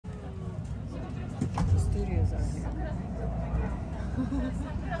studios are here.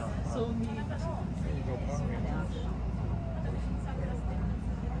 So neat.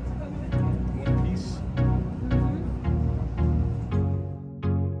 One piece.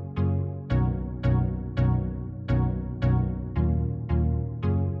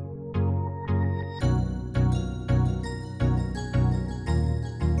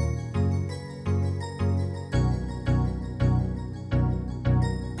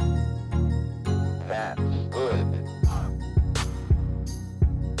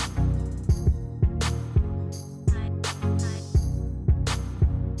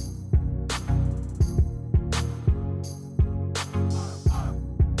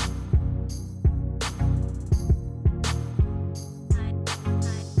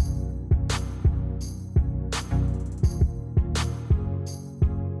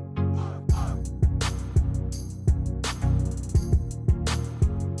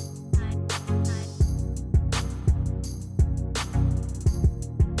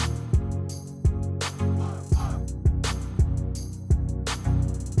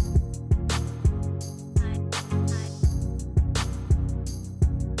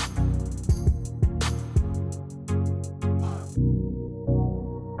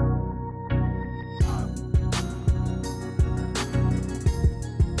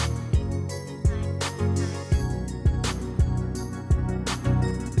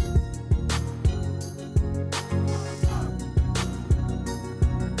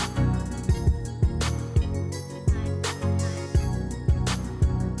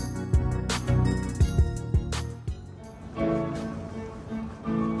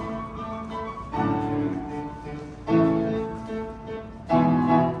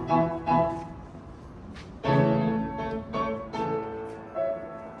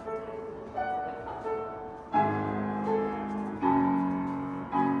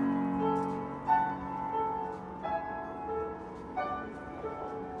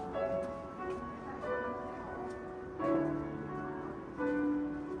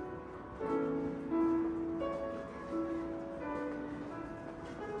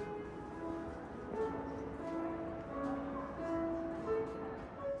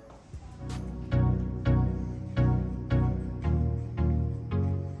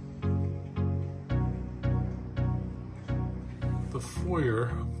 The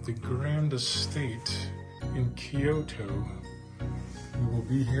foyer of the Grand Estate in Kyoto. We will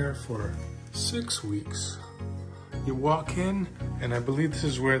be here for 6 weeks. You walk in, and I believe this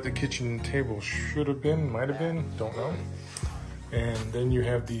is where the kitchen table should have been, might have been, don't know. And then you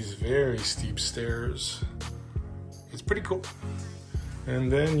have these very steep stairs. It's pretty cool.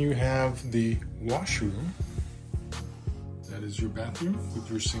 And then you have the washroom. That is your bathroom with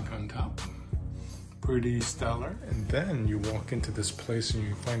your sink on top. Pretty stellar. And then you walk into this place and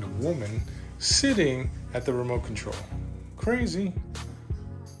you find a woman sitting at the remote control. Crazy.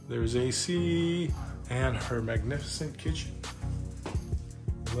 There's AC and her magnificent kitchen.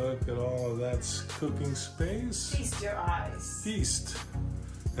 Look at all of that cooking space. Feast your eyes. Feast.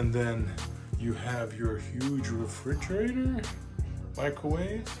 And then you have your huge refrigerator,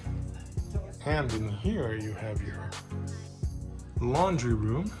 microwave, and in here you have your laundry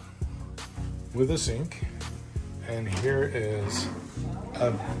room with a sink, and here is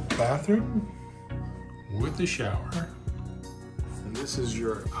a bathroom with a shower, and this is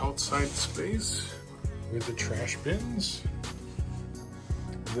your outside space with the trash bins,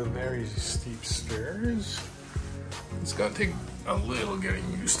 the very steep stairs. It's gonna take a little getting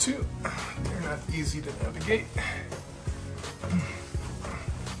used to. They're not easy to navigate.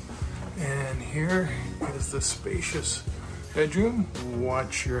 And here is the spacious bedroom.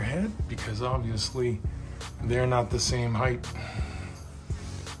 Watch your head, because obviously they're not the same height.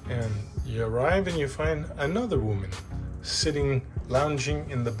 And you arrive and you find another woman sitting, lounging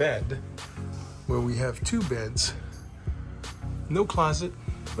in the bed, where we have 2 beds, no closet,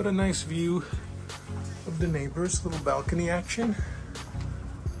 but a nice view of the neighbors, little balcony action.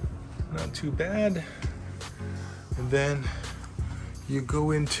 Not too bad. And then you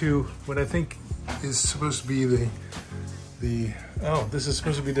go into what I think is supposed to be this is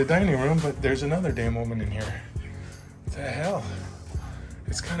supposed to be the dining room, but there's another damn woman in here. What the hell?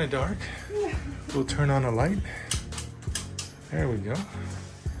 It's kind of dark. We'll turn on a light. There we go.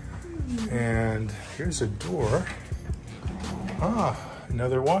 And here's a door.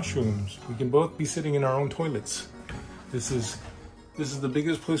 Another washroom. We can both be sitting in our own toilets. This is the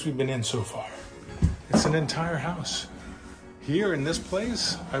biggest place we've been in so far. It's an entire house. Here in this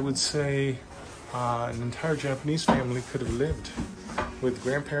place, I would say an entire Japanese family could have lived with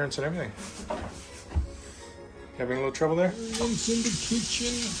grandparents and everything. Having a little trouble there? It's in the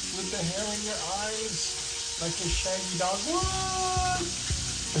kitchen with the hair in your eyes. Like a shaggy dog. What?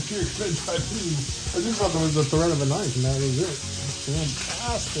 You're gonna try to. I just thought there was the thread of a knife, and that was it.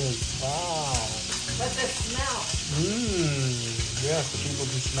 Fantastic! Wow. But the smell. Yes, the people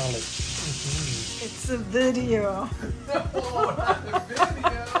can smell it. It's a video. Oh, not the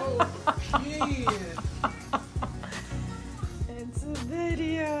video. Jeez. It's a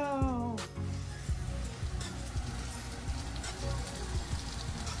video.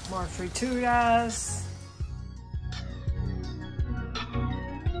 More frituras.